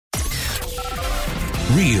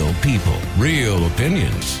Real people, real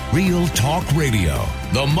opinions, real talk radio.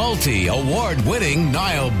 The multi-award-winning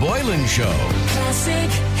Niall Boylan Show.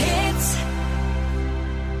 Classic hits.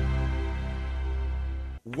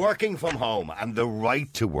 Working from home and the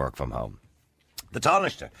right to work from home. The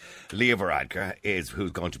Taoiseach, Leo Varadkar,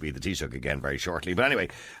 who's going to be the Taoiseach again very shortly, but anyway,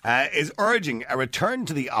 is urging a return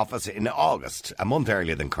to the office in August, a month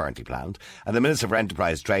earlier than currently planned. And the Minister for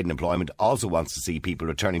Enterprise, Trade and Employment also wants to see people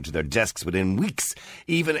returning to their desks within weeks,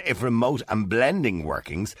 even if remote and blending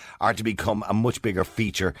workings are to become a much bigger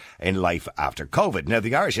feature in life after COVID. Now,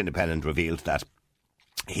 the Irish Independent revealed that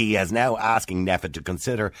he is now asking NPHET to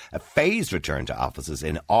consider a phased return to offices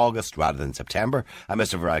in August rather than September. And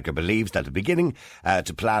Mr Varadkar believes that the beginning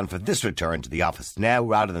to plan for this return to the office now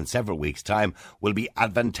rather than several weeks' time will be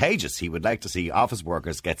advantageous. He would like to see office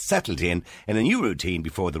workers get settled in a new routine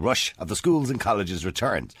before the rush of the schools and colleges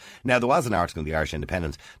returns. Now, there was an article in the Irish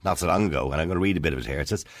Independent not so long ago, and I'm going to read a bit of it here. It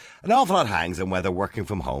says, an awful lot hangs on whether working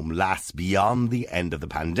from home lasts beyond the end of the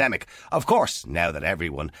pandemic. Of course, now that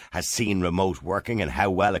everyone has seen remote working and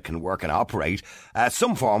how well it can work and operate,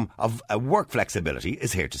 some form of work flexibility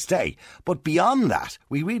is here to stay. But beyond that,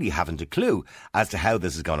 we really haven't a clue as to how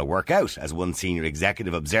this is going to work out. As one senior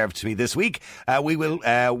executive observed to me this week, where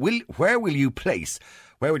will your place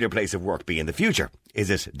of work be in the future? Is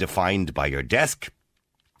it defined by your desk,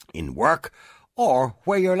 in work, or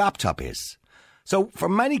where your laptop is? So for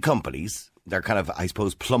many companies, they're kind of, I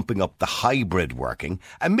suppose, plumping up the hybrid working,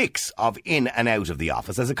 a mix of in and out of the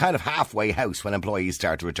office as a kind of halfway house when employees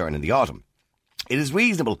start to return in the autumn. It is a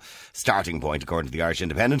reasonable starting point, according to the Irish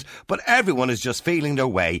Independent, but everyone is just feeling their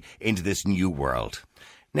way into this new world.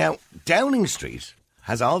 Now, Downing Street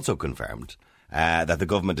has also confirmed that the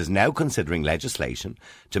government is now considering legislation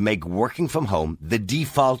to make working from home the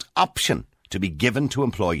default option to be given to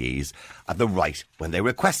employees at the right when they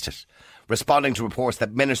request it. Responding to reports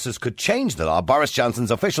that ministers could change the law, Boris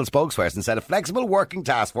Johnson's official spokesperson said a flexible working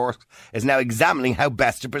task force is now examining how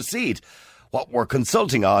best to proceed. What we're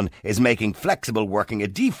consulting on is making flexible working a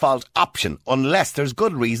default option unless there's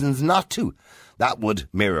good reasons not to. That would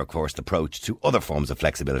mirror, of course, the approach to other forms of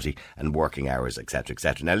flexibility and working hours, etc.,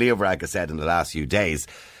 etc. Now, Leo Varadkar said in the last few days,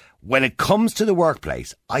 when it comes to the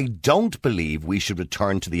workplace, I don't believe we should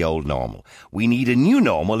return to the old normal. We need a new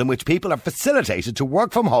normal in which people are facilitated to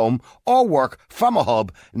work from home or work from a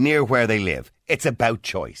hub near where they live. It's about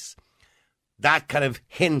choice. That kind of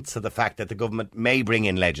hints at the fact that the government may bring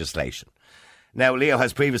in legislation. Now, Leo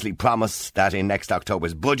has previously promised that in next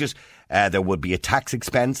October's budget, there would be a tax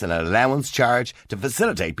expense and an allowance charge to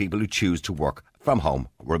facilitate people who choose to work from home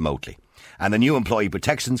remotely. And the new employee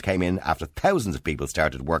protections came in after thousands of people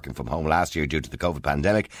started working from home last year due to the COVID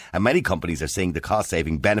pandemic, and many companies are seeing the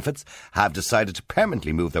cost-saving benefits, have decided to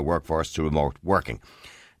permanently move their workforce to remote working.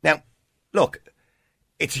 Now, look,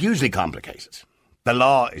 it's hugely complicated. The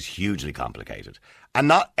law is hugely complicated, and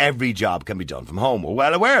not every job can be done from home. We're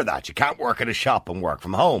well aware of that. You can't work at a shop and work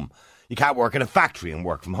from home. You can't work in a factory and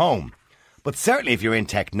work from home. But certainly if you're in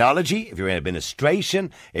technology, if you're in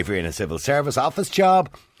administration, if you're in a civil service office job,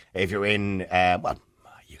 if you're in,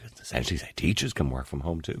 you could essentially say teachers can work from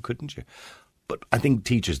home too, couldn't you? But I think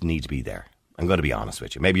teachers need to be there. I'm going to be honest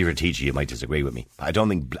with you. Maybe if you're a teacher, you might disagree with me. I don't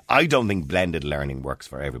think blended learning works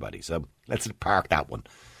for everybody. So let's park that one.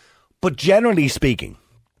 But generally speaking,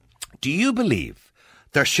 do you believe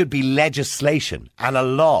there should be legislation and a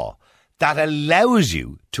law that allows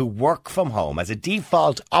you to work from home as a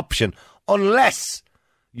default option unless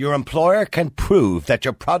your employer can prove that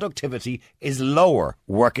your productivity is lower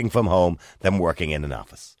working from home than working in an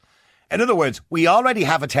office? In other words, we already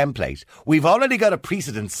have a template. We've already got a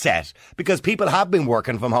precedent set because people have been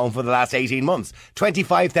working from home for the last 18 months.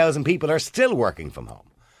 25,000 people are still working from home.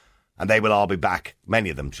 And they will all be back, many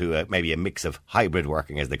of them, to maybe a mix of hybrid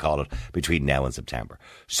working, as they call it, between now and September.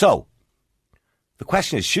 So, the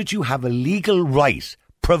question is, should you have a legal right,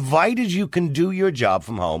 provided you can do your job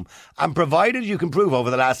from home, and provided you can prove over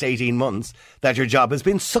the last 18 months that your job has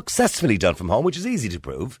been successfully done from home, which is easy to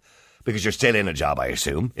prove, because you're still in a job, I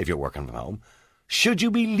assume, if you're working from home, should you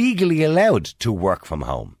be legally allowed to work from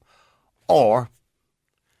home? Or,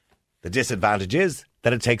 the disadvantage is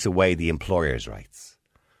that it takes away the employer's rights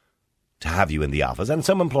to have you in the office. And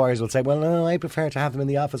some employers will say, well, no, I prefer to have them in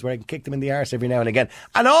the office where I can kick them in the arse every now and again.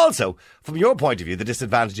 And also, from your point of view, the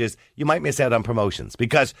disadvantage is you might miss out on promotions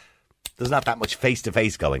because there's not that much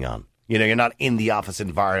face-to-face going on. You know, you're not in the office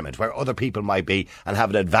environment where other people might be and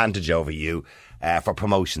have an advantage over you for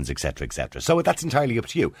promotions, etc., etc. So that's entirely up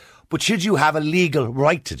to you. But should you have a legal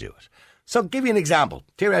right to do it? So, give you an example.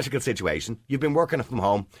 Theoretical situation. You've been working from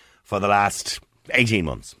home for the last 18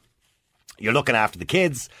 months. You're looking after the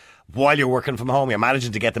kids, while you're working from home. You're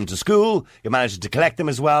managing to get them to school. You're managing to collect them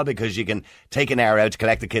as well, because you can take an hour out to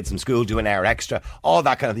collect the kids from school, do an hour extra, all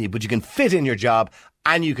that kind of thing. But you can fit in your job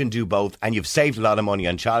and you can do both. And you've saved a lot of money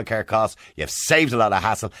on childcare costs. You've saved a lot of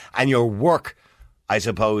hassle. And your work, I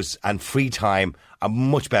suppose, and free time are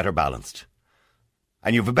much better balanced.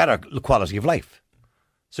 And you have a better quality of life.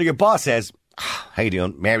 So your boss says, how you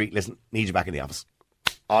doing? Mary, listen, need you back in the office.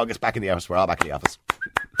 August, back in the office. We're all back in the office.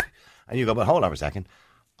 And you go, but hold on for a second.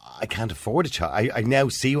 I can't afford a child. I now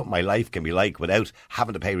see what my life can be like without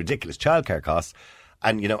having to pay ridiculous childcare costs.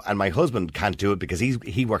 And, you know, and my husband can't do it because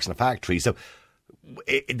he works in a factory. So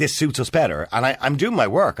this suits us better. And I'm doing my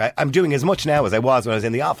work. I'm doing as much now as I was when I was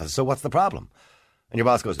in the office. So what's the problem? And your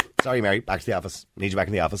boss goes, sorry, Mary, back to the office. Need you back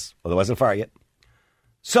in the office. Otherwise I'll fire you.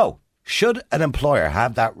 So, should an employer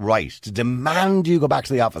have that right to demand you go back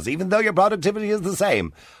to the office, even though your productivity is the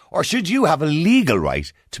same? Or should you have a legal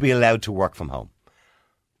right to be allowed to work from home?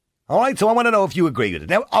 All right, so I want to know if you agree with it.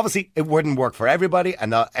 Now, obviously, it wouldn't work for everybody,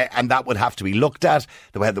 and that would have to be looked at,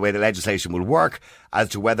 the way the legislation will work, as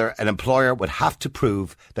to whether an employer would have to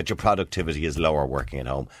prove that your productivity is lower working at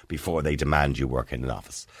home before they demand you work in an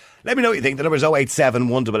office. Let me know what you think. The number is 087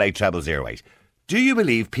 188 0008. Do you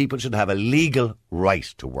believe people should have a legal right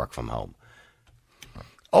to work from home?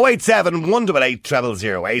 087 188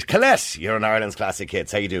 0008. Colette, you're on Ireland's Classic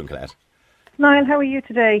Hits. How you doing, Colette? Niall, how are you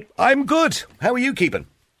today? I'm good. How are you keeping?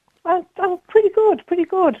 I'm pretty good.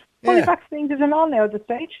 Fully Yeah. vaccinated and all now at this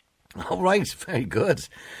stage. All right, very good.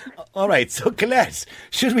 All right, so Colette,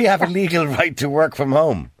 should we have a legal right to work from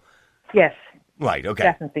home? Yes, Right, okay.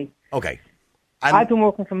 definitely. Okay. I've been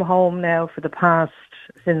working from home now for the past,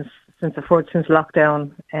 since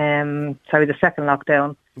lockdown, the second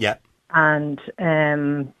lockdown. Yeah, And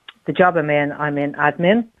the job I'm in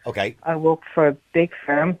admin. okay. I work for a big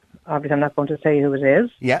firm. Obviously, I'm not going to say who it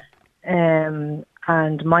is. Yeah, And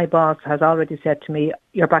my boss has already said to me,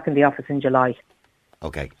 you're back in the office in July.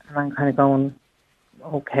 okay. And I'm kind of going,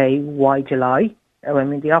 okay, why July? I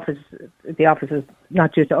mean, the office is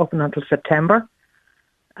not due to open until September.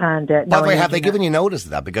 And By the way, have they given you notice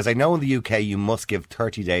of that? Because I know in the UK you must give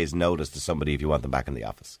 30 days notice to somebody if you want them back in the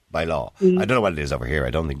office, by law. I don't know what it is over here.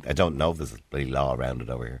 I don't know if there's a bloody law around it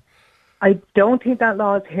over here. I don't think that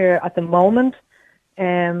law is here at the moment.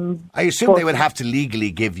 I assume they would have to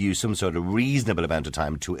legally give you some sort of reasonable amount of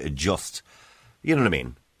time to adjust. You know what I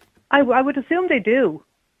mean? I would assume they do.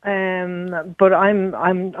 But I'm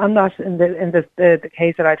not in the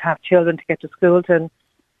case that I'd have children to get to school to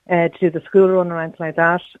do the school run or anything like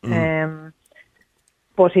that.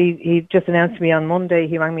 But he just announced to me on Monday.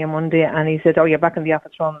 He rang me on Monday and he said, "Oh, you're back in the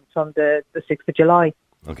office from the 6th of July."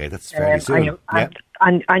 Okay, that's fairly soon.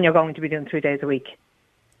 And you're going to be doing 3 days a week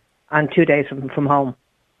and 2 days from home.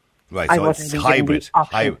 Right, I so wasn't it's even given hybrid. the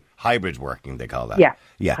option. Hybrid working, they call that.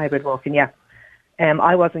 Yeah, hybrid working, yeah.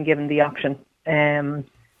 I wasn't given the option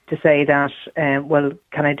to say that, well,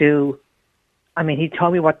 can I do... I mean, he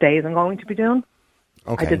told me what days I'm going to be doing.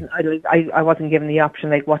 Okay. I wasn't given the option,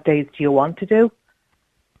 like, what days do you want to do?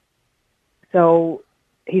 So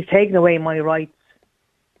he's taken away my rights,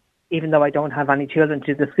 even though I don't have any children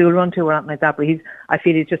to do the school run to or anything like that. But I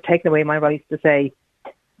feel he's just taken away my rights to say,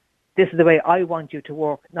 this is the way I want you to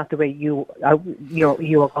work, not the way you are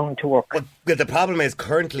going to work. But the problem is,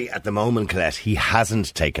 currently at the moment, Colette, he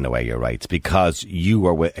hasn't taken away your rights because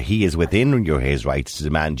he is within his rights to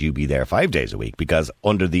demand you be there 5 days a week, because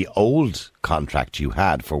under the old contract you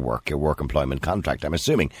had for work, your work employment contract, I'm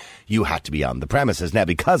assuming you had to be on the premises. Now,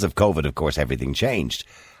 because of COVID, of course, everything changed.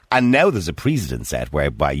 And now there's a precedent set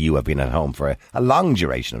whereby you have been at home for a long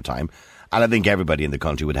duration of time. And I think everybody in the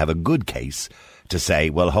country would have a good case to say,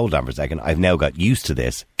 well, hold on for a second, I've now got used to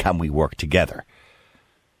this. Can we work together?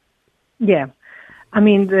 Yeah. I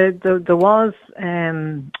mean, there was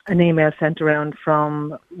an email sent around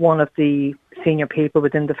from one of the senior people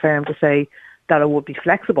within the firm to say that it would be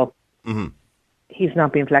flexible. Mm-hmm. He's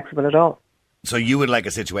not being flexible at all. So you would like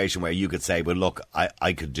a situation where you could say, well, look,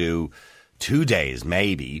 I could do 2 days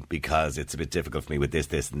maybe because it's a bit difficult for me with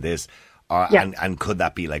this and this. And could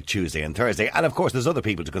that be like Tuesday and Thursday? And of course, there's other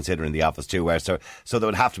people to consider in the office too, where so there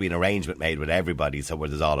would have to be an arrangement made with everybody, so where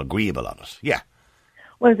there's all agreeable on it. Yeah.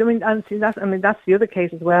 Well, I mean, that's the other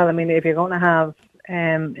case as well. I mean, if you're going to have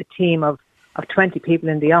a team of 20 people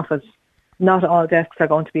in the office, not all desks are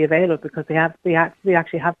going to be available because they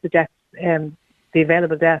actually have the desks, the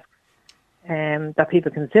available desks that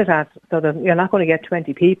people can sit at. So that you're not going to get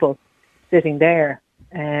 20 people sitting there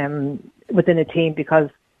within a team because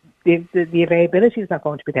the availability is not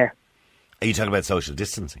going to be there. Are you talking about social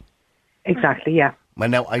distancing? Exactly, yeah. Well,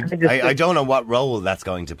 now, I don't know what role that's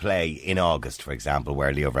going to play in August, for example,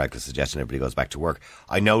 where Leo Varadkar is suggesting everybody goes back to work.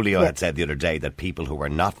 I know Leo had said the other day that people who were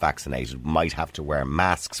not vaccinated might have to wear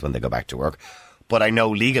masks when they go back to work. But I know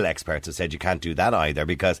legal experts have said you can't do that either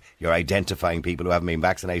because you're identifying people who haven't been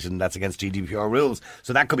vaccinated, and that's against GDPR rules.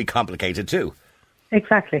 So that could be complicated too.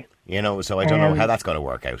 Exactly. You know, so I don't know how that's going to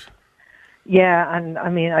work out. Yeah, and I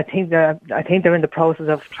mean, I think they're in the process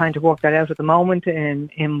of trying to work that out at the moment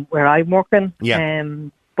in where I'm working. Yeah.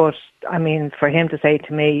 But I mean, for him to say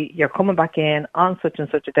to me, "You're coming back in on such and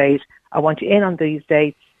such a date. I want you in on these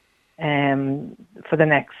dates for the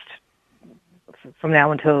next." From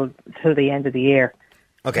now until the end of the year.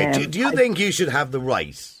 Okay, do you think you should have the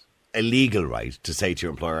right, a legal right, to say to your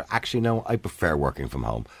employer, actually, no, I prefer working from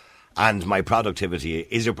home, and my productivity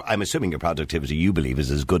I'm assuming your productivity, you believe, is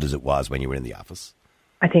as good as it was when you were in the office?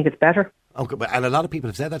 I think it's better. Okay, and a lot of people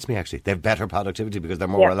have said that to me, actually. They have better productivity because they're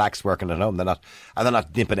more relaxed working at home. They're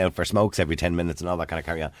not nipping out for smokes every 10 minutes and all that kind of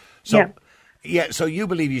carry on. So, so you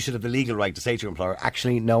believe you should have the legal right to say to your employer,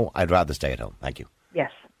 actually, no, I'd rather stay at home. Thank you. Yes.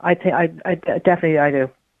 I do.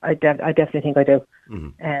 I definitely think I do.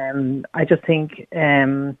 Mm-hmm. I just think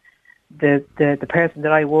the person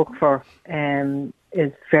that I work for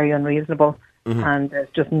is very unreasonable, and there's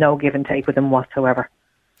just no give and take with him whatsoever.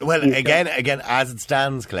 Well, again, as it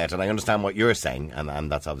stands, Colette, and I understand what you're saying,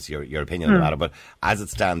 and that's obviously your opinion on the matter, but as it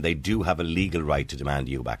stands, they do have a legal right to demand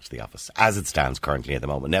you back to the office, as it stands currently at the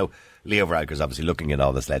moment. Now, Leo Varadkar is obviously looking at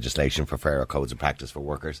all this legislation for fairer codes of practice for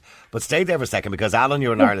workers. But stay there for a second, because Alan,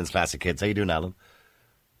 you're in Ireland's Classic Kids. How you doing, Alan?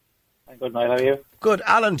 I'm good, Niall. How are you? Good.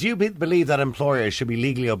 Alan, do you believe that employers should be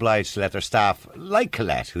legally obliged to let their staff, like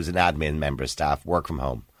Colette, who's an admin member of staff, work from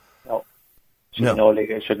home? No.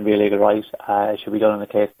 It shouldn't be a legal right. It should be done on a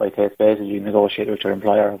case-by-case basis. You negotiate with your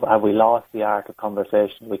employer. Have we lost the art of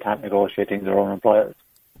conversation? We can't negotiate things with our own employers.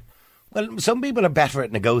 Well, some people are better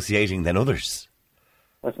at negotiating than others.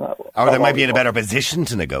 Or they might be in a better position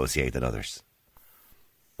to negotiate than others.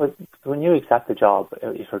 But when you accept the job,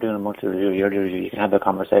 if you're doing a monthly review, yearly review, you can have a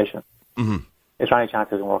conversation. Mm-hmm. Is there any chance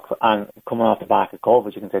we can work? And coming off the back of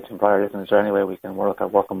COVID, you can say to the employer, listen, is there any way we can work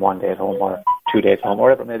on 1 day at home or 2 days at home, or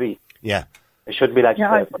whatever it may be? Yeah. It shouldn't be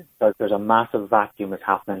legislated, because there's a massive vacuum that's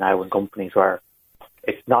happening now in companies where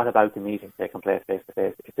it's not about the meetings taking place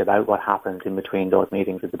face-to-face. It's about what happens in between those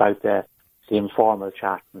meetings. It's about the informal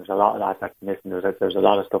chat. There's a lot of that that's missing. There's a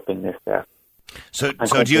lot of stuff being missed there. So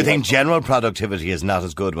do you think general productivity is not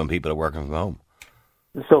as good when people are working from home?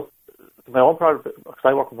 So my own product, because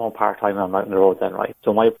I work from home part-time and I'm out on the road then, right?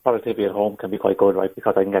 So my productivity at home can be quite good, right?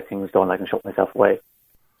 Because I can get things done, I can shut myself away.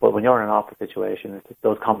 But when you're in an office situation,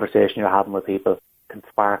 those conversations you're having with people can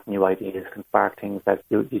spark new ideas, can spark things that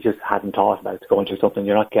you just hadn't thought about, going through something.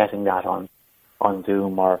 You're not getting that on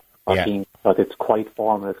Zoom or Teams. But it's quite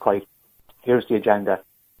formal. It's quite, here's the agenda,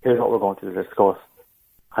 here's what we're going to discuss.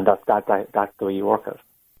 And that's the way you work it.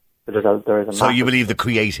 So you believe the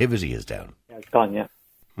creativity is down? Yeah, it's gone, yeah.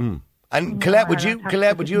 Mm. And Colette, would you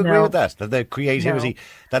agree with that? That the creativity,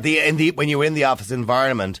 that when you were in the office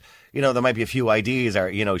environment, you know, there might be a few ideas or,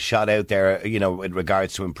 you know, shot out there, you know, in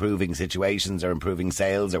regards to improving situations or improving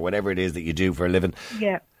sales or whatever it is that you do for a living.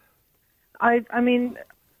 Yeah. I mean,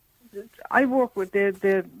 I work with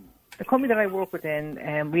the company that I work within,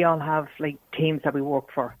 and we all have like teams that we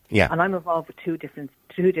work for. Yeah. And I'm involved with two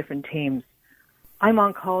different teams. I'm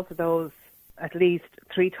on call to those at least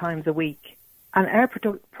 3 times a week. And our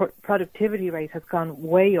productivity rate has gone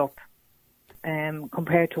way up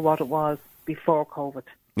compared to what it was before COVID.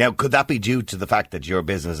 Now, could that be due to the fact that your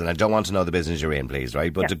business, and I don't want to know the business you're in, please,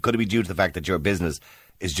 right? But could it be due to the fact that your business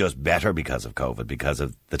is just better because of COVID, because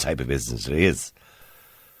of the type of business it is?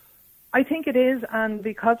 I think it is, and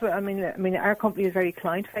because I mean, our company is very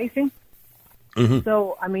client-facing. Mm-hmm.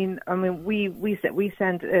 So, I mean, we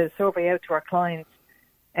send a survey out to our clients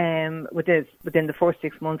within the first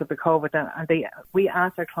 6 months of the COVID, and we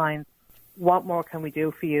asked our clients, what more can we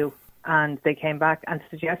do for you? And they came back, and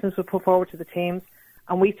suggestions were put forward to the teams,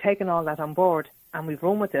 and we've taken all that on board, and we've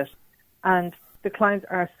run with it. And the clients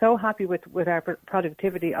are so happy with our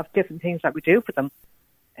productivity of different things that we do for them,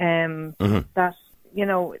 that, you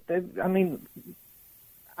know,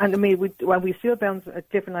 we still bounce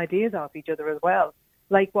different ideas off each other as well,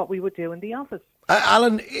 like what we would do in the office.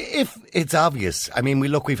 Alan, if it's obvious, I mean,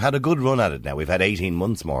 we've had a good run at it now. We've had 18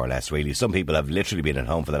 months, more or less, really. Some people have literally been at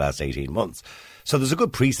home for the last 18 months. So there's a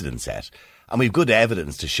good precedent set. And we've good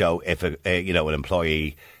evidence to show if an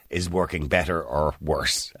employee is working better or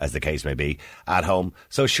worse, as the case may be, at home.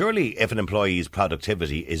 So surely if an employee's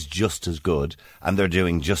productivity is just as good and they're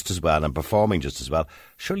doing just as well and performing just as well,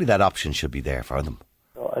 surely that option should be there for them.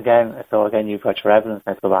 again, you've got your evidence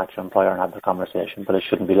now to go back to your employer and have the conversation, but it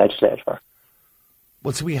shouldn't be legislated for.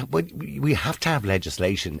 Well, so we have to have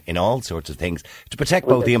legislation in all sorts of things to protect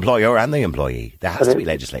both the employer and the employee. There has to be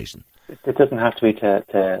legislation. It doesn't have to be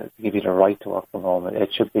to give you the right to work from home.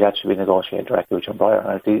 That should be negotiated directly with your employer,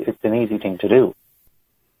 and it's an easy thing to do.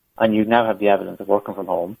 And you now have the evidence of working from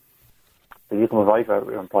home, so you can provide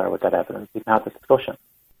your employer with that evidence. You can have this discussion.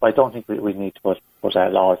 But I don't think we need to put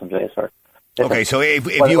laws in place for. Okay, so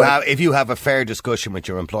if you have a fair discussion with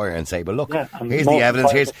your employer and say, well, look, here's the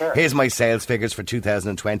evidence, here's my sales figures for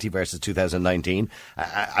 2020 versus 2019.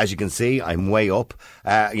 As you can see, I'm way up.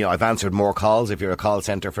 I've answered more calls. If you're a call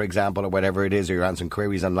centre, for example, or whatever it is, or you're answering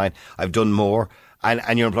queries online, I've done more.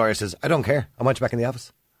 And your employer says, I don't care. I want you back in the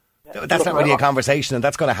office. That's not really a conversation, and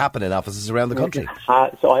that's going to happen in offices around the country.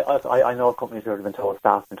 So I know companies who have been told,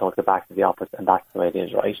 staff have been told to get back to the office, and that's the way it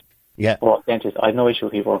is, right? Yeah. Well, I have no issue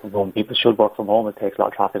with people working from home. People should work from home. It takes a lot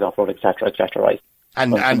of traffic off road, etc., right?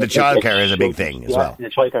 And the childcare is a big thing as well. The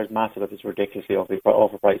childcare is massive. It's ridiculously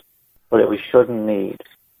overpriced. But we shouldn't need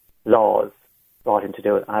laws brought in to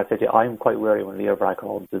do it. And I say to you, I'm quite wary when Leo Varadkar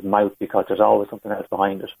opens his mouth, because there's always something else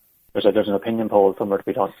behind it. There's an opinion poll somewhere to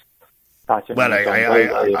be done. Well,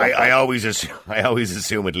 I always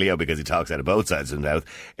assume with Leo, because he talks out of both sides of his mouth,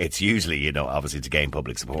 it's usually, obviously to gain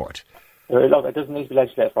public support. Look, it doesn't need to be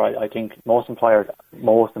legislated for. I think most employers,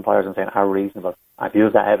 I'm saying, are reasonable. I've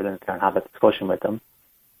used that evidence there and have a discussion with them.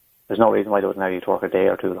 There's no reason why they wouldn't allow you to work a day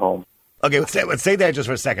or two at home. Okay, let's stay there just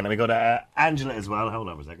for a second. Let me go to Angela as well. Hold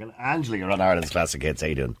on for a second. Angela, you're on Ireland's Classic Hits. How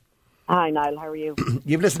you doing? Hi, Niall. How are you?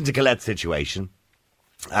 You've listened to Colette's situation,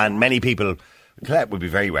 and many people... Colette would be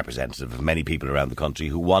very representative of many people around the country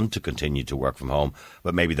who want to continue to work from home,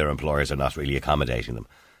 but maybe their employers are not really accommodating them.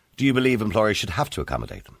 Do you believe employers should have to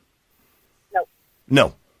accommodate them?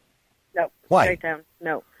 No. Why? Straight down.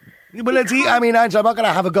 No. Well, Angela, I'm not going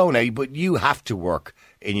to have a go now, but you have to work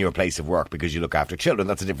in your place of work because you look after children.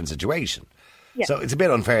 That's a different situation. Yeah. So it's a bit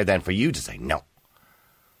unfair then for you to say no.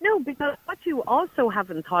 No, because what you also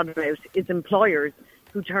haven't thought about is employers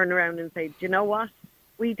who turn around and say, do you know what?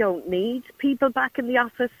 We don't need people back in the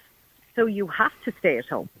office, so you have to stay at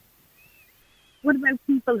home. What about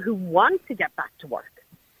people who want to get back to work,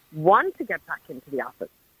 want to get back into the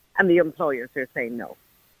office, and the employers are saying no?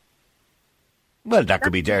 Well, that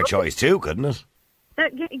could be their choice too, couldn't it?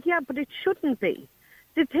 Yeah, but it shouldn't be.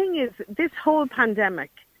 The thing is, this whole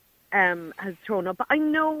pandemic has thrown up. I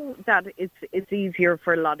know that it's easier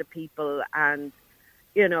for a lot of people, and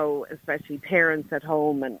especially parents at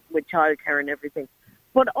home and with childcare and everything.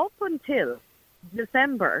 But up until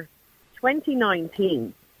December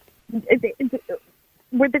 2019,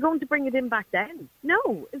 were they going to bring it in back then?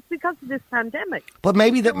 No, it's because of this pandemic. But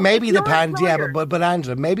maybe the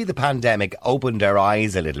Angela, maybe the pandemic opened our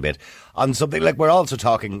eyes a little bit on something. Like, we're also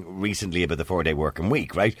talking recently about the 4-day working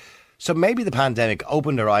week, right? So maybe the pandemic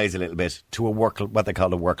opened our eyes a little bit to what they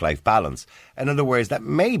call a work-life balance. In other words, that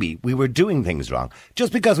maybe we were doing things wrong.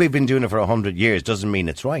 Just because we've been doing it for 100 years doesn't mean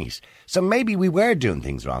it's right. So maybe we were doing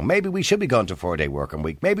things wrong. Maybe we should be going to 4-day working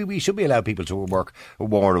week. Maybe we should be allowing people to work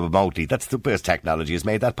more remotely. That's the best technology has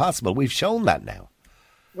made that possible. We've shown that now.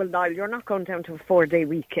 Well, Niall, you're not going down to a 4-day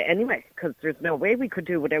week anyway, because there's no way we could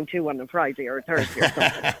do without you on a Friday or a Thursday or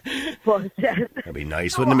something. But, that'd be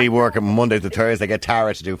nice, wouldn't it? Be working Monday to Thursday, get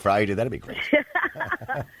Tara to do Friday. That'd be great.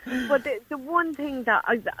 But the one thing that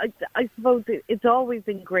I suppose it's always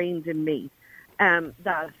ingrained in me,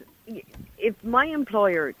 that if my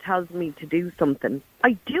employer tells me to do something,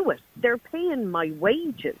 I do it. They're paying my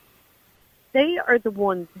wages. They are the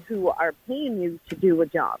ones who are paying you to do a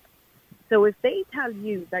job. So if they tell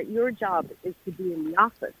you that your job is to be in the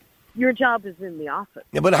office, your job is in the office.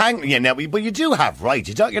 Yeah, but you do have rights.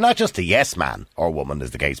 You're not just a yes man or woman,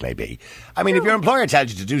 as the case may be. I mean, if your employer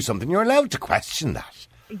tells you to do something, you're allowed to question that.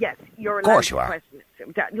 Yes, you're allowed to question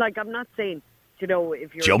it. Like, I'm not saying, if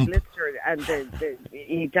you're a solicitor and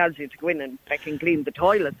he tells you to go in and fucking clean the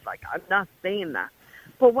toilets, like, I'm not saying that.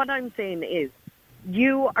 But what I'm saying is,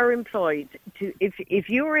 you are employed to, if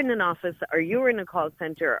you're in an office or you're in a call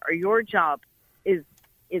centre or your job is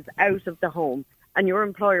out of the home and your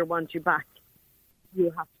employer wants you back,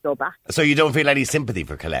 you have to go back. So you don't feel any sympathy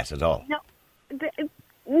for Colette at all?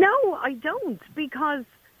 No, I don't, because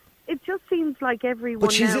it just seems like everyone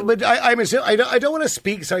else... But I don't want to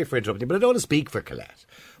speak, sorry for interrupting, but I don't want to speak for Colette.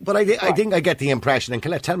 But I think I get the impression, and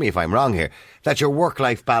Colette, tell me if I'm wrong here, that your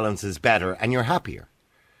work-life balance is better and you're happier.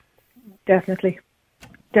 Definitely.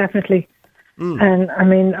 And I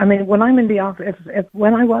mean, when I'm in the office,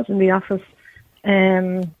 when I was in the office,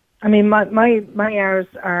 my hours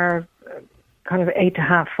are kind of 8 to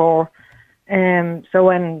 4:30. So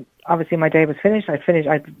when obviously my day was finished.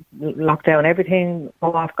 I'd lock down everything,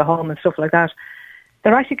 go off, go home and stuff like that.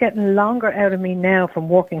 They're actually getting longer out of me now from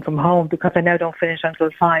working from home because I now don't finish until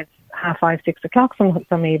 5:30, 6 o'clock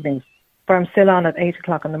some evenings, but I'm still on at 8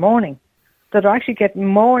 o'clock in the morning. So they're actually getting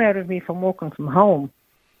more out of me from working from home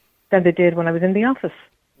than they did when I was in the office.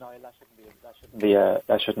 No,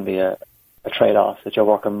 that shouldn't be a trade-off, that you're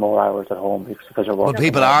working more hours at home because you're working. Well,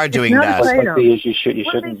 people are doing that. But you shouldn't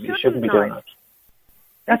be doing that.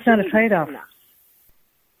 That's not a trade-off.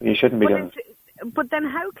 You shouldn't be doing it. But then,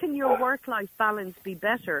 how can your work-life balance be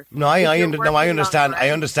better? No, I understand. I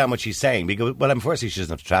understand what she's saying because, well, unfortunately, she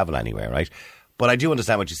doesn't have to travel anywhere, right? But I do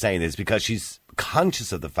understand what she's saying is because she's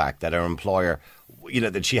conscious of the fact that her employer,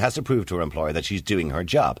 that she has to prove to her employer that she's doing her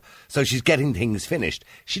job. So she's getting things finished.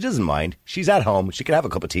 She doesn't mind. She's at home. She can have a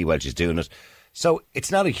cup of tea while she's doing it. So it's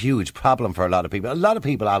not a huge problem for a lot of people. A lot of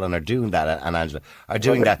people, Alan, are doing that, and Angela, are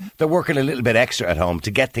doing that. They're working a little bit extra at home to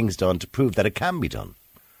get things done, to prove that it can be done.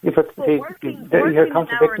 Yeah, but you're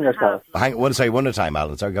contradicting yourself. One at a time,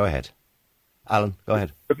 Alan. Sorry, go ahead. Alan, go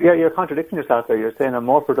ahead. Yeah, you're contradicting yourself there. You're saying I'm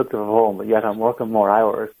more productive at home, but yet I'm working more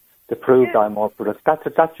hours to prove that I'm more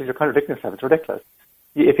productive. That's you're contradicting yourself. It's ridiculous.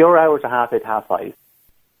 If your hours are 8:30,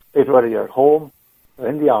 5:30, whether you're at home or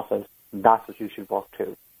in the office, that's what you should work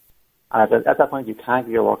to. And at that point, you can't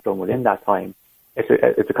get your work done within that time.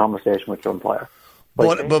 It's a conversation with your employer.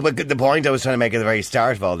 But the point I was trying to make at the very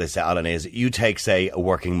start of all this, Alan, is you take, say, a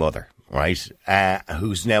working mother, right,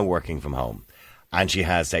 who's now working from home, and she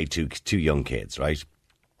has, say, two young kids, right?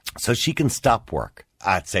 So she can stop work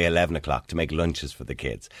at, say, 11 o'clock to make lunches for the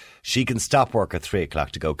kids. She can stop work at 3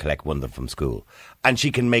 o'clock to go collect one of them from school. And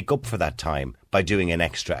she can make up for that time by doing an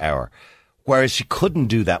extra hour, whereas she couldn't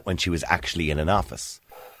do that when she was actually in an office.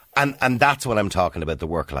 And that's what I'm talking about, the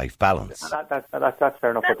work-life balance. That's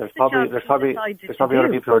fair enough, but there's probably other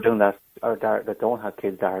people who are doing that, or that don't have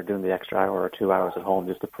kids that are doing the extra hour or 2 hours at home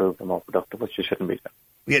just to prove they're more productive, which you shouldn't be doing.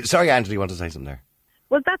 Yeah, sorry, Angela, you want to say something there?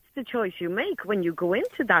 Well, that's the choice you make when you go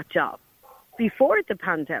into that job before the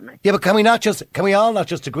pandemic. Yeah, but can we all not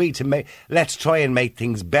just agree to let's try and make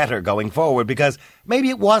things better going forward, because maybe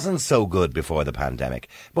it wasn't so good before the pandemic.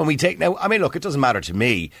 When we take now, I mean, look, it doesn't matter to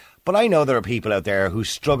me, but I know there are people out there who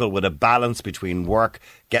struggle with a balance between work,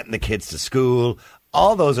 getting the kids to school.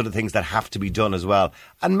 All those are the things that have to be done as well.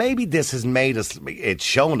 And maybe this has it's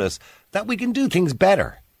shown us that we can do things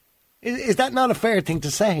better. Is that not a fair thing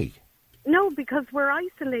to say? No, because we're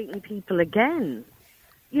isolating people again.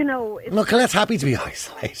 Look, Colette's happy to be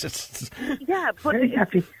isolated. Yeah, but very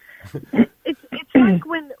happy. It's like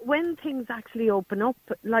when things actually open up,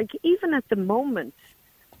 like even at the moment,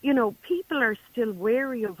 people are still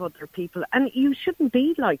wary of other people, and you shouldn't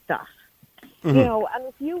be like that. Mm-hmm. And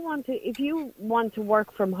if you want to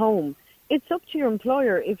work from home, it's up to your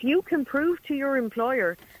employer. If you can prove to your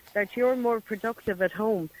employer that you're more productive at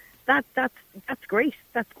home, that's great.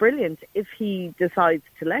 That's brilliant if he decides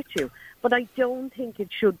to let you. But I don't think it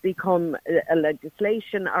should become a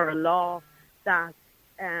legislation or a law that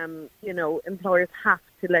employers have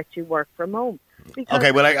to let you work from home.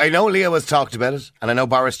 Okay, well, I know Leo has talked about it, and I know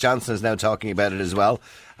Boris Johnson is now talking about it as well.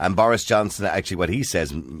 And Boris Johnson, actually, what he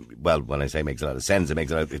says, well, when I say makes a lot of sense, it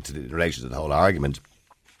makes a lot in relation to the whole argument.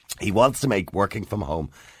 He wants to make working from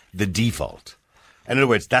home the default. In other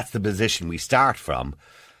words, that's the position we start from.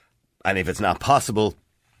 And if it's not possible,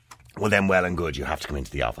 well then, well and good, you have to come into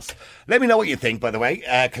the office. Let me know what you think, by the way.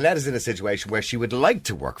 Colette is in a situation where she would like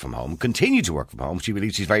to work from home, continue to work from home. She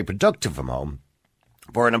believes she's very productive from home.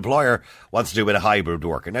 For an employer wants to do with a hybrid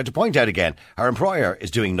worker. Now, to point out again, her employer is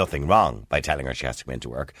doing nothing wrong by telling her she has to come into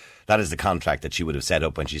work. That is the contract that she would have set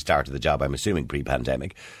up when she started the job, I'm assuming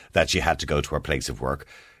pre-pandemic, that she had to go to her place of work.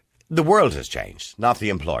 The world has changed, not the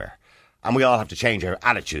employer. And we all have to change our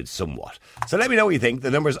attitudes somewhat. So let me know what you think.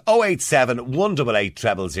 The number is 087 188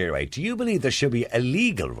 0008. Do you believe there should be a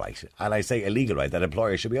legal right, and I say a legal right, that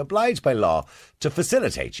employers should be obliged by law to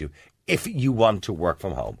facilitate you if you want to work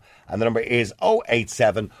from home? And the number is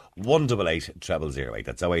 087 188 0008.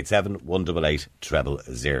 That's 087 188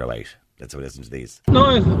 0008. Let's have a listen to these. No,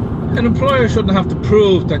 an employer shouldn't have to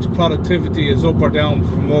prove that your productivity is up or down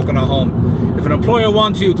from working at home. If an employer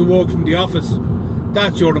wants you to work from the office,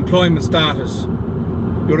 that's your employment status.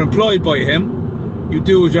 You're employed by him. You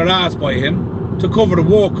do as you're asked by him to cover the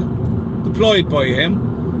work deployed by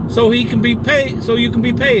him, so he can be paid. So you can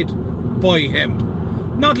be paid by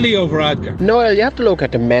him, not Leo Varadkar. Noel, you have to look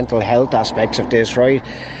at the mental health aspects of this, right?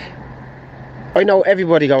 I know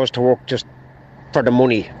everybody goes to work just for the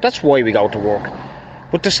money. That's why we go to work.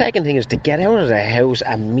 But the second thing is to get out of the house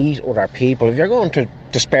and meet other people. If you're going to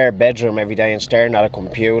the spare bedroom every day and staring at a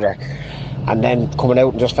computer, and then coming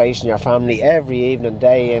out and just facing your family every evening,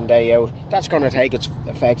 day in, day out, that's going to take its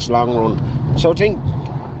effects long run. So I think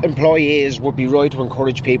employees would be right to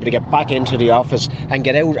encourage people to get back into the office and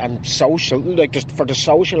get out and social, like just for the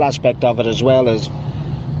social aspect of it as well as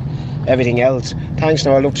everything else. Thanks,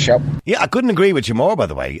 now I love the show. Yeah, I couldn't agree with you more, by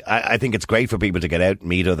the way. I think it's great for people to get out,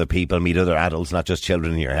 meet other people, meet other adults, not just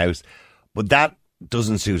children in your house. But that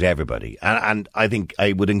doesn't suit everybody. And I think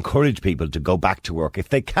I would encourage people to go back to work if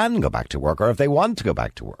they can go back to work or if they want to go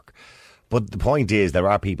back to work. But the point is, there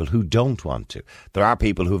are people who don't want to. There are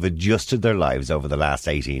people who have adjusted their lives over the last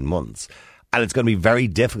 18 months. And it's going to be very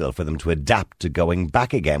difficult for them to adapt to going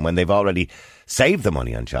back again when they've already saved the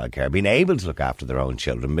money on childcare, been able to look after their own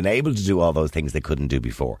children, been able to do all those things they couldn't do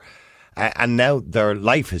before. And now their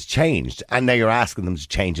life has changed, and now you're asking them to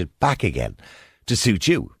change it back again to suit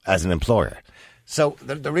you as an employer. So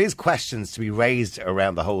there is questions to be raised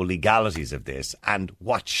around the whole legalities of this and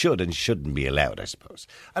what should and shouldn't be allowed, I suppose.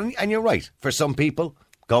 And you're right. For some people,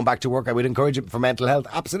 going back to work, I would encourage it for mental health.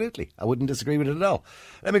 Absolutely. I wouldn't disagree with it at all.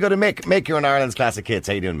 Let me go to Mick. Mick, you're in Ireland's Classic Hits.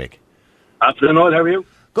 How you doing, Mick? Absolutely not. How are you?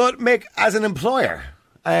 Good. Mick, as an employer,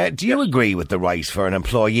 do you agree with the right for an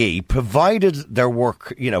employee, provided their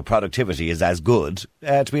work, productivity is as good,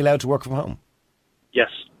 to be allowed to work from home? Yes,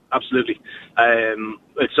 absolutely.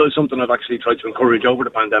 It's something I've actually tried to encourage over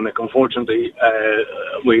the pandemic. Unfortunately,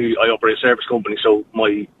 I operate a service company, so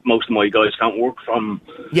most of my guys can't work from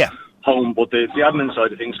home, but the admin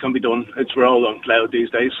side of things can be done. We're all on cloud these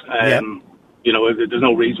days. There's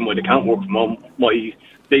no reason why they can't work from home. My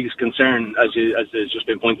biggest concern, as has just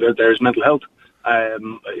been pointed out there, is mental health. I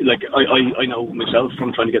know myself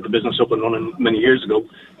from trying to get the business up and running many years ago.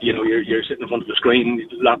 You're sitting in front of the screen,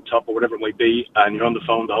 laptop or whatever it might be, and you're on the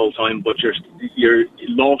phone the whole time, but you're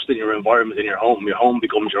lost in your environment in your home. Your home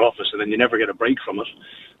becomes your office, and then you never get a break from it.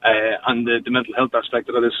 And the mental health aspect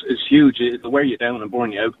of it is huge. It'll wear you down and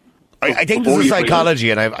burn you out. I think this is psychology,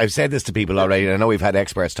 and I've said this to people already, and I know we've had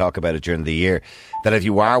experts talk about it during the year, that if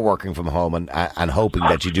you are working from home and hoping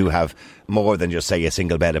that you do have more than just, say, a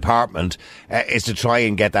single-bed apartment, is to try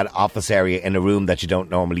and get that office area in a room that you don't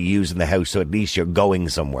normally use in the house, so at least you're going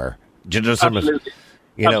somewhere. Absolutely.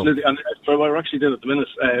 Absolutely, and for what we're actually doing at the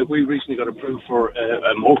minute, we recently got approved for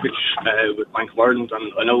a mortgage with Bank of Ireland,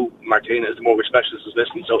 and I know Martina is the mortgage specialist is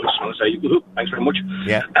listening, so I just want to say thanks very much.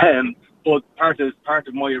 Yeah. But part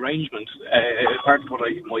of my arrangement, part of what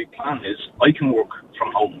my plan is, I can work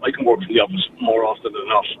from home. I can work from the office more often than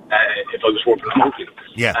not if I was working remotely.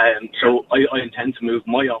 Yeah. So I intend to move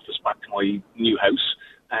my office back to my new house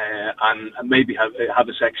and maybe have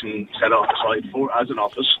a section set off aside as an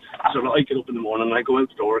office, so that I get up in the morning and I go out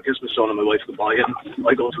the door, kiss my son and my wife goodbye, and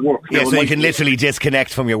I go to work. Yeah, so you can literally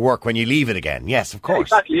disconnect from your work when you leave it again. Yes, of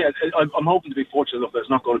course. Exactly. Yeah. I'm hoping to be fortunate enough that it's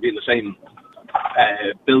not going to be in the same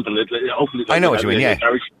building. Hopefully, I know what you mean. Yeah.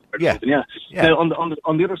 Yeah. Now,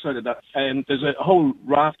 on the other side of that, there's a whole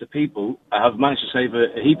raft of people have managed to save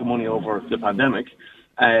a heap of money over the pandemic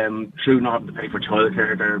through not having to pay for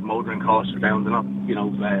childcare. Their motoring costs are down. They're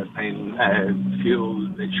not, paying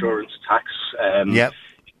fuel, insurance, tax,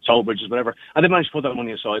 toll bridges, whatever. And they managed to put that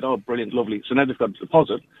money aside. Oh, brilliant, lovely. So now they've got a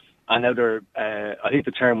deposit, and now they're. I think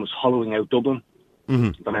the term was hollowing out Dublin.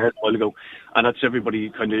 Mm-hmm. That I heard a while ago, and that's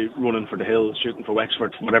everybody kind of running for the hills, shooting for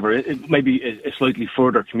Wexford, whatever. It may be a slightly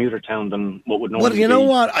further commuter town than what would normally be. Well, you know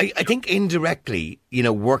what? I think indirectly,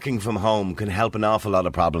 working from home can help an awful lot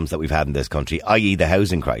of problems that we've had in this country, i.e. the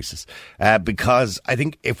housing crisis. Because I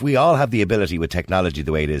think if we all have the ability with technology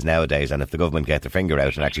the way it is nowadays, and if the government get their finger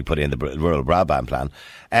out and actually put in the rural broadband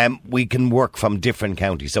plan, we can work from different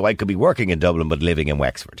counties. So I could be working in Dublin but living in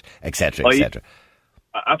Wexford, etc., etc.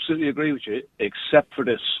 I absolutely agree with you, except for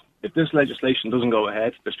this. If this legislation doesn't go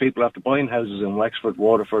ahead, there's people after buying houses in Wexford,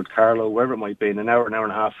 Waterford, Carlow, wherever it might be, in an hour and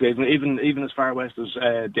a half, even as far west as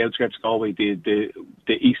the outskirts of Galway, the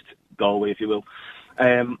East Galway, if you will.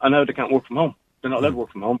 And now they can't work from home. They're not allowed to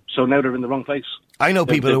work from home, so now they're in the wrong place. I know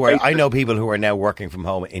people who are now working from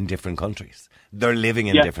home in different countries. They're living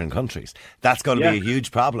in different countries. That's going to be a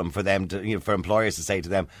huge problem for them for employers to say to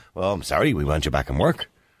them, "Well, I'm sorry, we want you back in work."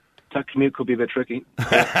 That commute could be a bit tricky.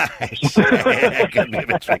 It could be a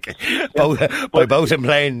bit tricky. By boat and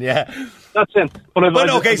plane, yeah. That's it.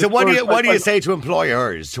 So what do you say to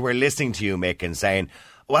employers who are listening to you, Mick, and saying,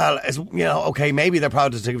 well, maybe their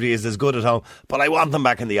productivity is as good at home, but I want them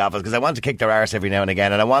back in the office because I want to kick their arse every now and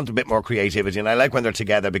again, and I want a bit more creativity, and I like when they're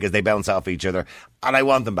together because they bounce off each other, and I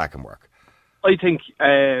want them back in work? I think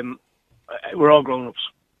we're all grown-ups.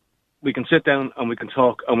 We can sit down and we can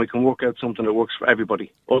talk and we can work out something that works for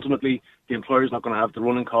everybody. Ultimately, the employer's not going to have the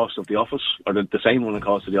running cost of the office or the same running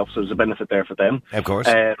cost of the office. There's a benefit there for them. Of course.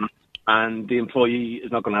 and the employee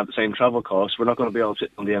is not going to have the same travel costs. We're not going to be all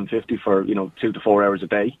sitting on the M50 for 2 to 4 hours a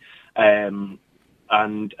day. And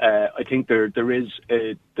I think there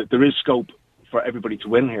is scope for everybody to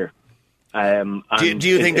win here. Do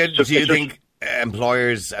you think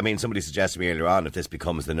employers, I mean, somebody suggested to me earlier on, if this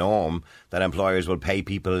becomes the norm, that employers will pay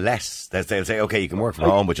people less? They'll say, okay, you can work from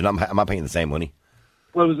home, but I'm not paying the same money.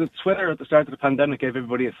 Well, it was Twitter at the start of the pandemic gave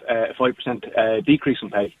everybody a 5% decrease in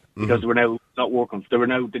pay because they were now not working. They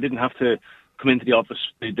didn't have to come into the office.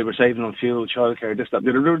 They were saving on fuel, childcare, this, that.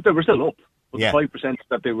 They were still up, but the 5%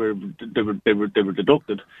 that they were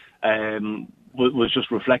deducted was just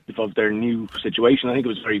reflective of their new situation. I think it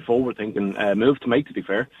was a very forward-thinking move to make, to be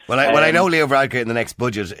fair. Well, I know Leo Varadkar in the next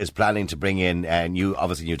budget is planning to bring in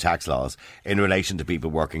new tax laws in relation to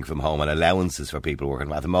people working from home and allowances for people working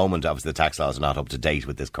from home. At the moment, obviously, the tax laws are not up to date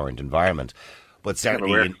with this current environment. But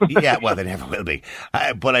certainly, they never will be.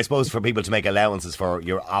 But I suppose for people to make allowances for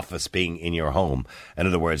your office being in your home, in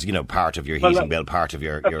other words, part of your heating bill, part of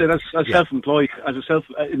your self-employed,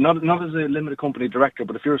 not as a limited company director,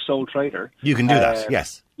 but if you're a sole trader, you can do that.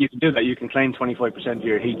 Yes, you can do that. You can claim 25% of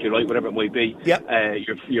your heat, your light, whatever it might be. Yep.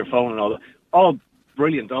 Your phone and all that. All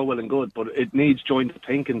brilliant, all well and good, but it needs joint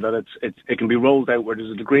thinking that it can be rolled out where there's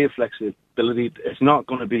a degree of flexibility. It's not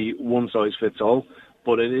going to be one size fits all.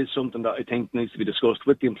 But it is something that I think needs to be discussed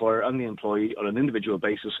with the employer and the employee on an individual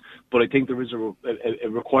basis. But I think there is a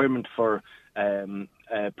requirement for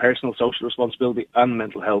personal social responsibility and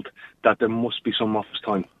mental health that there must be some office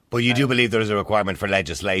time. But you do believe there is a requirement for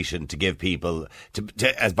legislation to give people,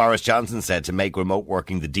 to as Boris Johnson said, to make remote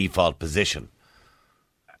working the default position.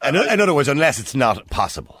 In other words, unless it's not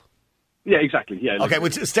possible. Yeah, exactly. Yeah. Okay, we'll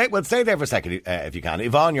stay there for a second if you can.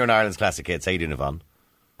 Yvonne, you're an Ireland's Classic Hits. How you doing, Yvonne?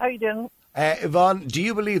 How are you doing? Yvonne, do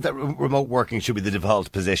you believe that remote working should be the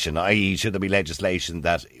default position, i.e. should there be legislation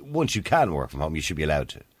that once you can work from home, you should be allowed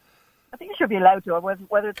to? I think you should be allowed to.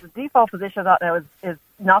 Whether it's the default position or not now is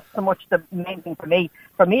not so much the main thing for me.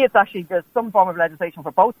 For me, it's actually there's some form of legislation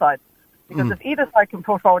for both sides. Because if either side can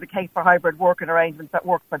put forward a case for hybrid working arrangements that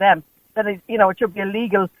work for them, then it should be a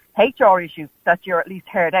legal HR issue that you're at least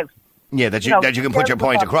heard out. Yeah, that you can put your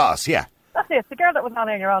point across, yeah. That's it. The girl that was on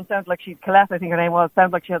earlier on sounds like Colette, I think her name was,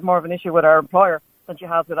 sounds like she has more of an issue with her employer than she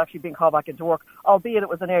has with actually being called back into work. Albeit it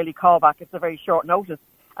was an early callback, it's a very short notice,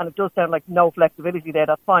 and it does sound like no flexibility there,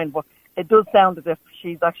 that's fine, but it does sound as if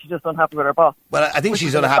she's actually just unhappy with her boss. Well, I think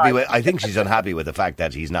she's unhappy with the fact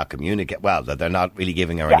that he's not communicating, that they're not really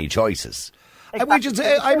giving her any choices.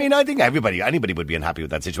 Exactly. I think anybody would be unhappy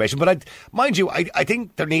with that situation. But mind you, I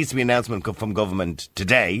think there needs to be an announcement from government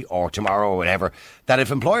today or tomorrow or whatever that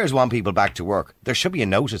if employers want people back to work, there should be a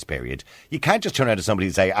notice period. You can't just turn around to somebody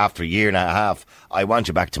and say, after a year and a half, I want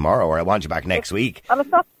you back tomorrow or I want you back next week. And if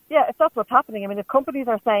that's what's happening, I mean, if companies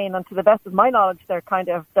are saying, and to the best of my knowledge, there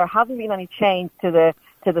hasn't been any change to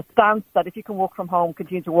the stance that if you can work from home,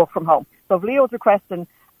 continue to work from home. So if Leo's requesting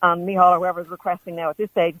and Micheál or whoever is requesting now at this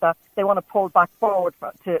stage that they want to pull back forward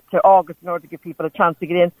to August in order to give people a chance to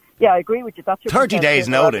get in. Yeah, I agree with you. That should 30 days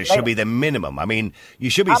notice should be the minimum. I mean, you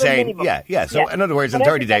should be saying, So in other words, in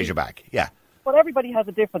 30 days you're back. Yeah. But everybody has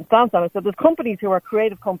a different stance on it. So there's companies who are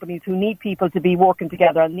creative companies who need people to be working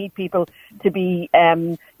together and need people to be,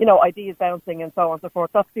 ideas bouncing and so on and so forth.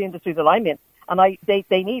 That's the industry that I'm in. And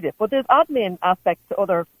they need it. But there's admin aspects to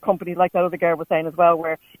other companies, like that other girl was saying as well,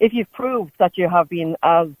 where if you've proved that you have been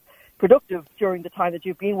as productive during the time that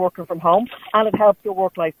you've been working from home and it helps your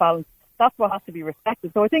work-life balance, that's what has to be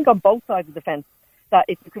respected. So I think on both sides of the fence, that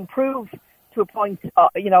if you can prove to a point,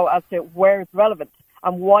 as to where it's relevant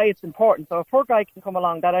and why it's important. So if her guy can come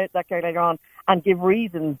along, that girl later on, and give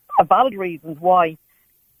reasons, valid reasons why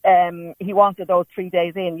he wanted those 3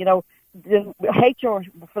 days in, the HR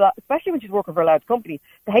for that, especially when she's working for a large company,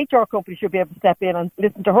 the HR company should be able to step in and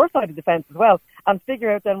listen to her side of the fence as well and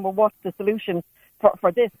figure out then, what's the solution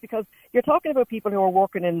for this? Because you're talking about people who are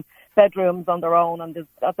working in bedrooms on their own, and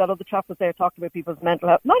that other chap was there talking about people's mental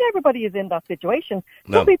health. Not everybody is in that situation.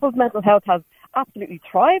 No. Some people's mental health has absolutely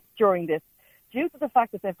thrived during this due to the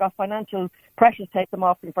fact that they've got financial pressures take them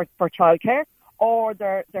off for childcare, or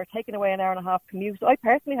they're taking away an hour and a half commute. So I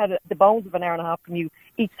personally had the bones of an hour and a half commute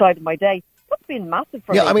each side of my day. That's been massive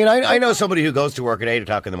for me. Yeah, I mean, I know somebody who goes to work at 8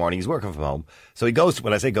 o'clock in the morning. He's working from home. So he goes,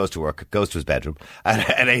 when I say goes to work, goes to his bedroom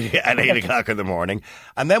at 8 o'clock in the morning.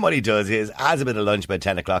 And then what he does is has a bit of lunch by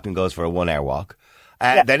 10 o'clock and goes for a 1 hour walk.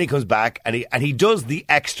 Then he comes back and he does the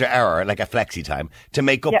extra hour, like a flexi time, to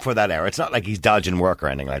make up for that hour. It's not like he's dodging work or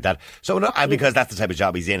anything like that. So because that's the type of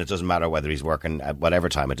job he's in, it doesn't matter whether he's working at whatever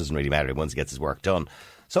time. It doesn't really matter once he gets his work done.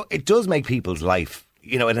 So it does make people's life,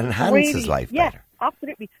 it enhances life better.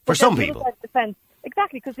 Absolutely. For some people.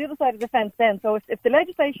 Exactly, because the other side of the fence then, so if the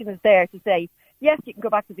legislation is there to say, yes, you can go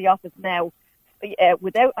back to the office now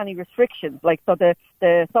without any restrictions, like so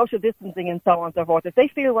the social distancing and so on and so forth, if they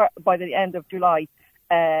feel by the end of July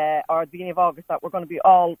or the beginning of August that we're going to be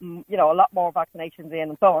all, a lot more vaccinations in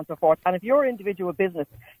and so on and so forth, and if your individual business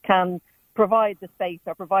can provide the space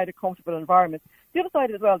or provide a comfortable environment, the other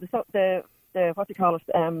side as well, the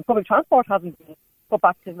public transport hasn't been put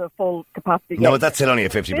back to the full capacity. No, that's still only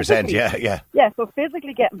at 50%, yeah. Yeah, so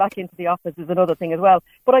physically getting back into the office is another thing as well.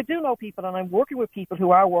 But I do know people, and I'm working with people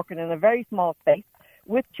who are working in a very small space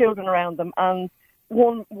with children around them, and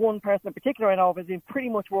one person in particular I know has been pretty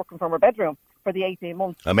much working from her bedroom for the 18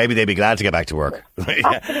 months. Maybe they'd be glad to get back to work.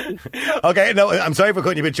 Okay, no, I'm sorry for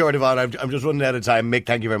cutting you a bit short, Yvonne. I'm just running out of time. Mick,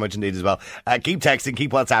 thank you very much indeed as well. Keep texting,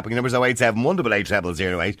 keep WhatsApping. Numbers 087 188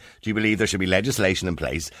 0008. Do you believe there should be legislation in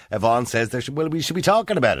place? Yvonne says we should be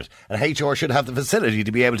talking about it. And HR should have the facility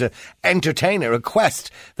to be able to entertain a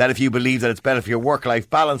request that if you believe that it's better for your work-life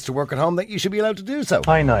balance to work at home, that you should be allowed to do so.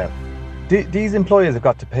 Hi, Niall. These employers have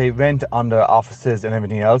got to pay rent on their offices and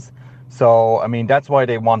everything else. So, I mean, that's why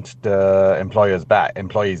they want the employees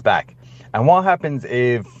back. And what happens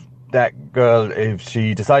if that girl, if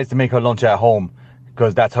she decides to make her lunch at home,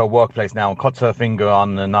 because that's her workplace now, and cuts her finger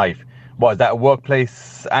on a knife? What, is that a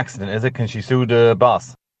workplace accident, is it? Can she sue the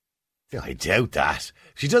boss? I doubt that.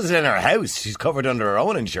 She does it in her house. She's covered under her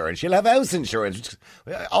own insurance. She'll have house insurance.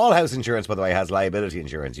 All house insurance, by the way, has liability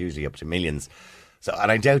insurance, usually up to millions. So,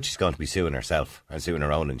 and I doubt she's going to be suing herself and suing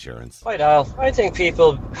her own insurance. Right, Al. I think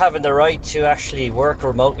people having the right to actually work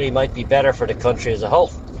remotely might be better for the country as a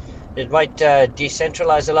whole. It might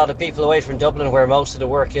decentralise a lot of people away from Dublin, where most of the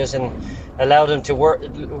work is, and allow them to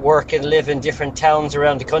work and live in different towns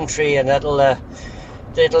around the country, and that'll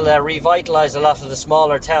revitalise a lot of the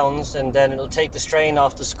smaller towns, and then it'll take the strain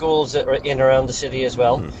off the schools that are in around the city as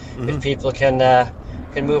well, if people can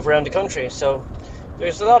move around the country. So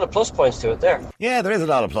there's a lot of plus points to it there. Yeah, there is a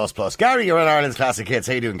lot of plus. Gary, you're on Ireland's Classic Hits.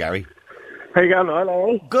 How you doing, Gary? How you going,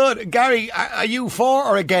 Niall? Good. Gary, are you for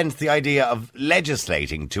or against the idea of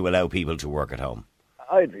legislating to allow people to work at home?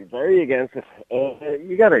 I'd be very against it.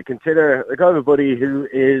 You got to consider, I have a buddy who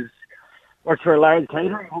works for a large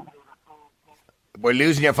catering company. We're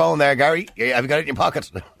losing your phone there, Gary. Have you got it in your pocket?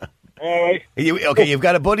 All right. You've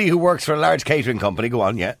got a buddy who works for a large catering company. Go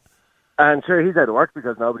on, yeah. And sure, he's out of work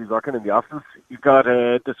because nobody's working in the offices. You've got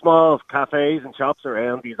the small cafes and shops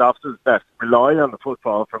around these offices that rely on the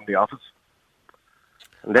footfall from the office.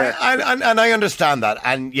 And I understand that.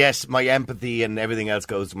 And yes, my empathy and everything else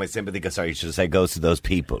goes to my sympathy, goes to those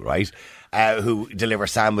people, right? Who deliver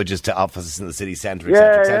sandwiches to offices in the city centre,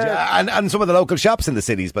 etc., etc. Yeah. And some of the local shops in the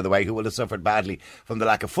cities, by the way, who will have suffered badly from the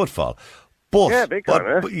lack of footfall. But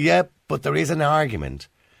there is an argument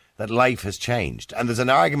that life has changed. And there's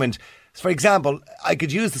an argument, for example, I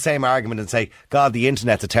could use the same argument and say, God, the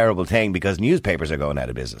internet's a terrible thing because newspapers are going out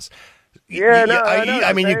of business.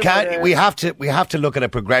 I mean, you can't. We have to look at a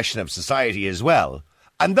progression of society as well.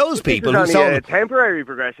 And those people who sold a temporary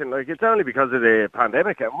progression, like it's only because of the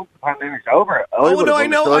pandemic. And once the pandemic's over, I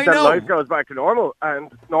know. Life goes back to normal,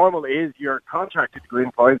 and normal is you're contracted to go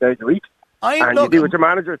in 5 days a week. You do what your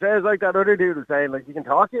manager says. Like that other dude was saying, like you can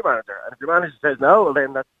talk to your manager, and if your manager says no, well,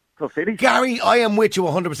 then that's tough city. Gary, I am with you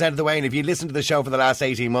 100% of the way, and if you listen to the show for the last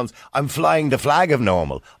 18 months, I'm flying the flag of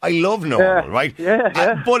normal. I love normal, right?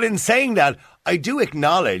 Yeah. But in saying that, I do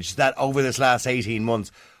acknowledge that over this last 18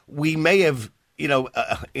 months, we may have,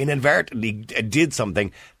 inadvertently did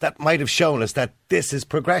something that might have shown us that this is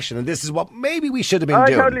progression, and this is what maybe we should have been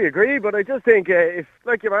doing. I totally agree, but I just think, if,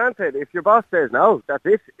 like your man said, if your boss says no, that's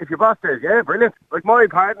it. If your boss says yeah, brilliant. Like my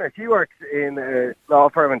partner, she works in a law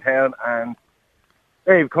firm in town, and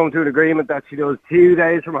they've come to an agreement that she does 2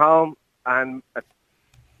 days from home and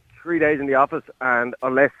 3 days in the office, and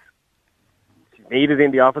unless she's needed in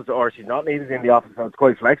the office or she's not needed in the office, so it's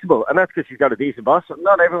quite flexible. And that's because she's got a decent boss.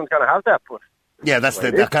 Not everyone's going to have that, but yeah, that's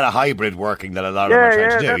the kind of hybrid working that a lot of them are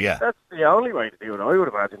trying to do. That's the only way to do it, I would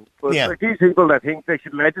imagine. But like these people that think they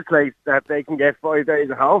should legislate that they can get 5 days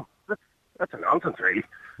at home, that's a nonsense, really.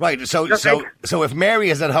 Right, so if Mary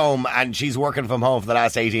is at home and she's working from home for the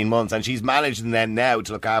last 18 months and she's managing then now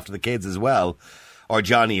to look after the kids as well, or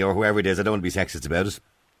Johnny or whoever it is, I don't want to be sexist about it,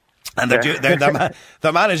 and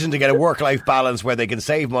they're managing to get a work-life balance where they can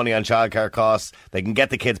save money on childcare costs, they can get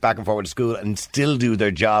the kids back and forward to school and still do their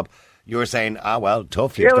job. You're saying,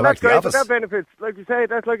 tough, you have to go back to the office. But that benefits, like you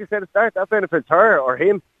said at the start, that benefits her or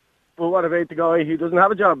him. But what about the guy who doesn't have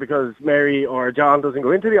a job because Mary or John doesn't go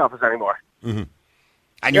into the office anymore? Mm-hmm.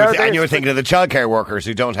 And you're thinking of the childcare workers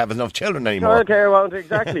who don't have enough children anymore. Childcare won't,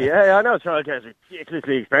 exactly. Yeah, I know childcare is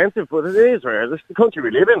ridiculously expensive, but it is rare. This is the country we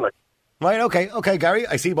live in. Like. Right, okay, Gary.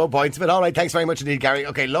 I see both points of it. All right, thanks very much indeed, Gary.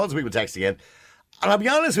 Okay, loads of people texting in. And I'll be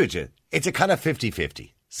honest with you, it's a kind of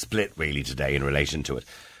 50-50 split really today in relation to it.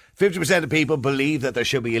 50% of people believe that there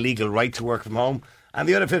should be a legal right to work from home, and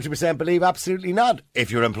the other 50% believe absolutely not.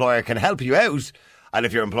 If your employer can help you out, and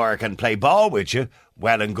if your employer can play ball with you,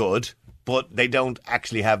 well and good, but they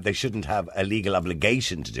shouldn't have a legal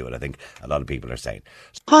obligation to do it, I think a lot of people are saying.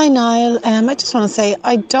 Hi Niall, I just want to say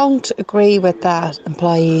I don't agree with that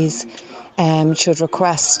employees should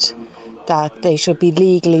request that they should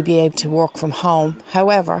legally be able to work from home.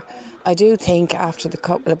 However, I do think after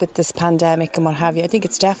with this pandemic and what have you, I think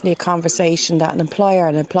it's definitely a conversation that an employer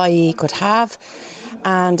and employee could have.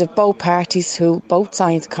 And if both parties who both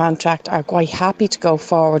signed the contract are quite happy to go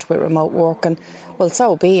forward with remote working, well,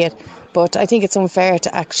 so be it. But I think it's unfair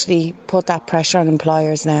to actually put that pressure on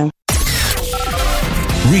employers now.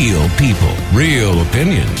 Real people, real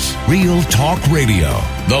opinions, real talk radio.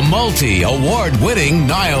 The multi-award-winning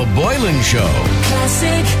Niall Boylan Show.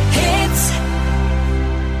 Classic hits.